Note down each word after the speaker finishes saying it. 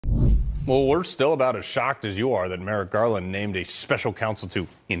Well, we're still about as shocked as you are that Merrick Garland named a special counsel to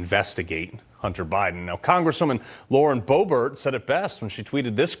investigate Hunter Biden. Now, Congresswoman Lauren Boebert said it best when she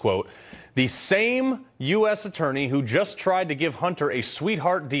tweeted this quote: "The same U.S. attorney who just tried to give Hunter a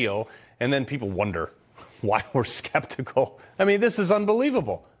sweetheart deal," and then people wonder why we're skeptical. I mean, this is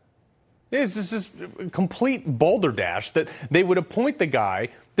unbelievable. It's just a complete balderdash that they would appoint the guy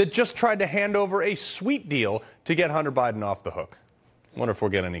that just tried to hand over a sweet deal to get Hunter Biden off the hook. I wonder if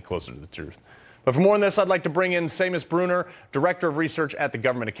we'll get any closer to the truth. But for more on this, I'd like to bring in Seamus Bruner, Director of Research at the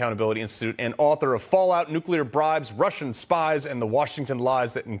Government Accountability Institute and author of Fallout, Nuclear Bribes, Russian Spies, and the Washington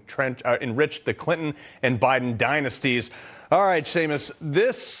Lies that enriched the Clinton and Biden dynasties. All right, Seamus,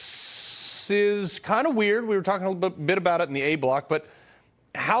 this is kind of weird. We were talking a bit about it in the A block, but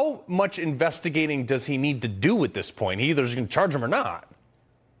how much investigating does he need to do at this point? He either is going to charge him or not.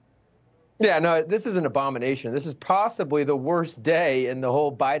 Yeah, no, this is an abomination. This is possibly the worst day in the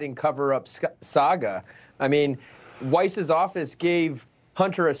whole Biden cover-up saga. I mean, Weiss's office gave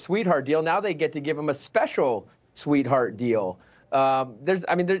Hunter a sweetheart deal. Now they get to give him a special sweetheart deal. And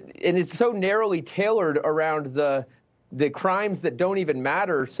it's so narrowly tailored around the crimes that don't even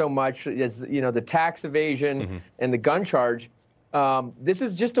matter so much as, the tax evasion and the gun charge. This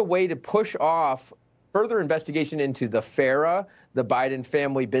is just a way to push off further investigation into the FARA, the Biden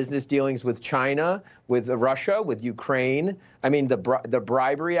family business dealings with China, with Russia, with Ukraine. I mean, the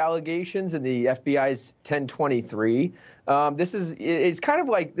bribery allegations in the FBI's 1023. It's kind of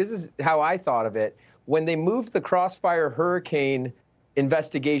like, this is how I thought of it. When they moved the Crossfire Hurricane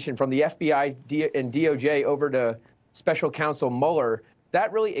investigation from the FBI and DOJ over to Special Counsel Mueller,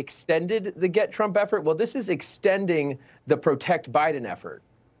 that really extended the Get Trump effort. Well, this is extending the Protect Biden effort.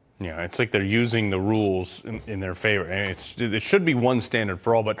 Yeah, it's like they're using the rules in their favor. It should be one standard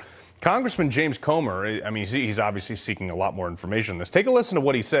for all. But Congressman James Comer, I mean, he's obviously seeking a lot more information on this. Take a listen to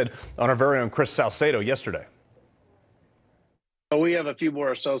what he said on our very own Chris Salcedo yesterday. We have a few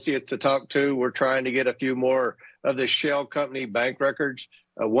more associates to talk to. We're trying to get a few more of the shell company bank records.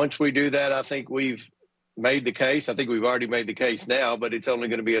 Once we do that, I think we've made the case. I think we've already made the case now, but it's only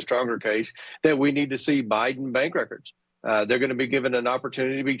going to be a stronger case that we need to see Biden bank records. They're going to be given an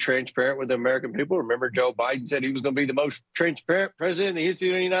opportunity to be transparent with the American people. Remember, Joe Biden said he was going to be the most transparent president in the history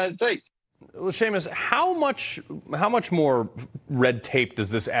of the United States. Well, Seamus, how much more red tape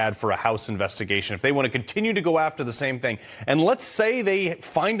does this add for a House investigation if they want to continue to go after the same thing? And let's say they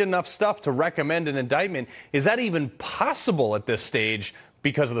find enough stuff to recommend an indictment. Is that even possible at this stage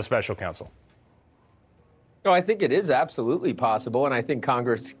because of the special counsel? No, I think it is absolutely possible, and I think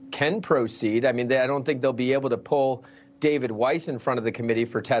Congress can proceed. I mean, I don't think they'll be able to pull David Weiss in front of the committee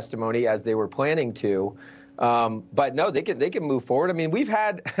for testimony as they were planning to. But no, they can move forward. I mean, we've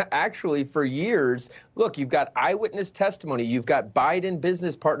had actually for years, look, you've got eyewitness testimony. You've got Biden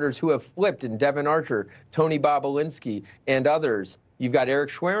business partners who have flipped in Devin Archer, Tony Bobolinsky, and others. You've got Eric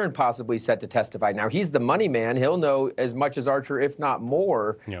Schwerin possibly set to testify. Now, he's the money man. He'll know as much as Archer, if not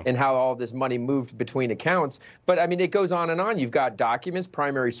more, in how all this money moved between accounts. But, I mean, it goes on and on. You've got documents,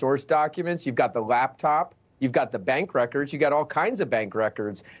 primary source documents. You've got the laptop. You've got the bank records. You've got all kinds of bank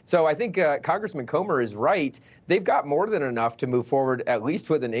records. So I think Congressman Comer is right. They've got more than enough to move forward, at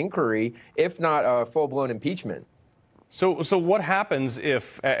least with an inquiry, if not a full-blown impeachment. So what happens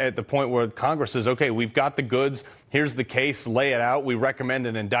if at the point where Congress says, okay, we've got the goods, here's the case, lay it out, we recommend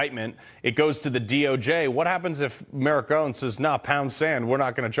an indictment, it goes to the DOJ. What happens if Merrick Garland says, nah, pound sand, we're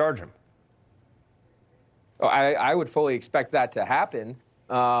not going to charge him? Oh, I would fully expect that to happen.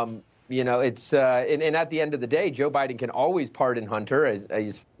 It's and at the end of the day, Joe Biden can always pardon Hunter.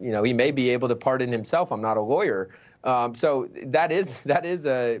 As he may be able to pardon himself. I'm not a lawyer. So that is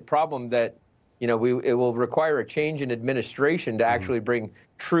a problem that, it will require a change in administration to actually bring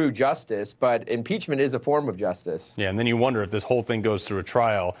true justice. But impeachment is a form of justice. Yeah, and then you wonder if this whole thing goes through a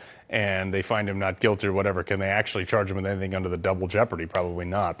trial and they find him not guilty or whatever, can they actually charge him with anything under the double jeopardy? Probably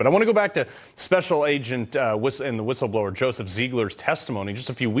not. But I want to go back to Special Agent and the whistleblower Joseph Ziegler's testimony just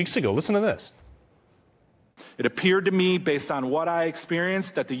a few weeks ago. Listen to this. It appeared to me, based on what I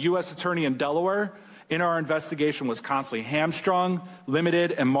experienced, that the U.S. Attorney in Delaware in our investigation was constantly hamstrung,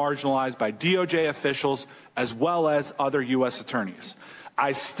 limited, and marginalized by DOJ officials as well as other U.S. attorneys.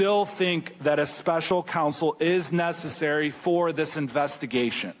 I still think that a special counsel is necessary for this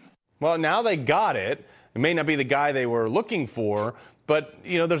investigation. Well, now they got it. It may not be the guy they were looking for, but,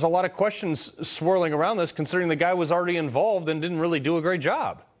 there's a lot of questions swirling around this considering the guy was already involved and didn't really do a great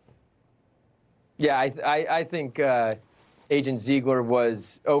job. Yeah, I think Agent Ziegler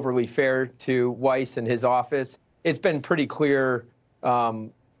was overly fair to Weiss and his office. It's been pretty clear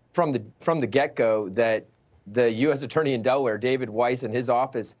from the get-go that the U.S. Attorney in Delaware, David Weiss, and his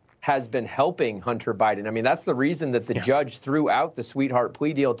office has been helping Hunter Biden. I mean, that's the reason that the judge threw out the sweetheart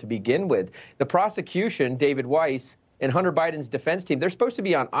plea deal to begin with. The prosecution, David Weiss, and Hunter Biden's defense team, they're supposed to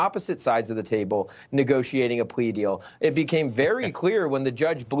be on opposite sides of the table negotiating a plea deal. It became very clear when the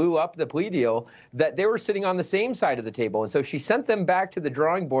judge blew up the plea deal that they were sitting on the same side of the table. And so she sent them back to the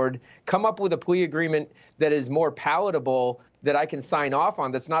drawing board, come up with a plea agreement that is more palatable, that I can sign off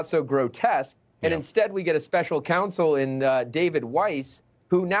on, that's not so grotesque. And instead we get a special counsel in David Weiss,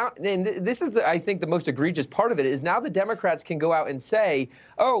 who now, and this is, I think, the most egregious part of it, is now the Democrats can go out and say,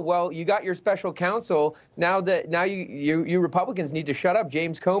 oh, well, you got your special counsel. Now you Republicans need to shut up.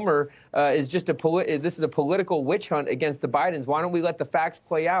 James Comer is just this is a political witch hunt against the Bidens. Why don't we let the facts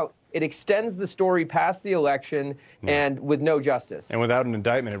play out? It extends the story past the election and with no justice. And without an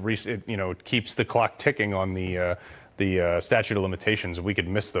indictment, it keeps the clock ticking on the statute of limitations. We could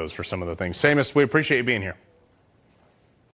miss those for some of the things. Seamus, we appreciate you being here.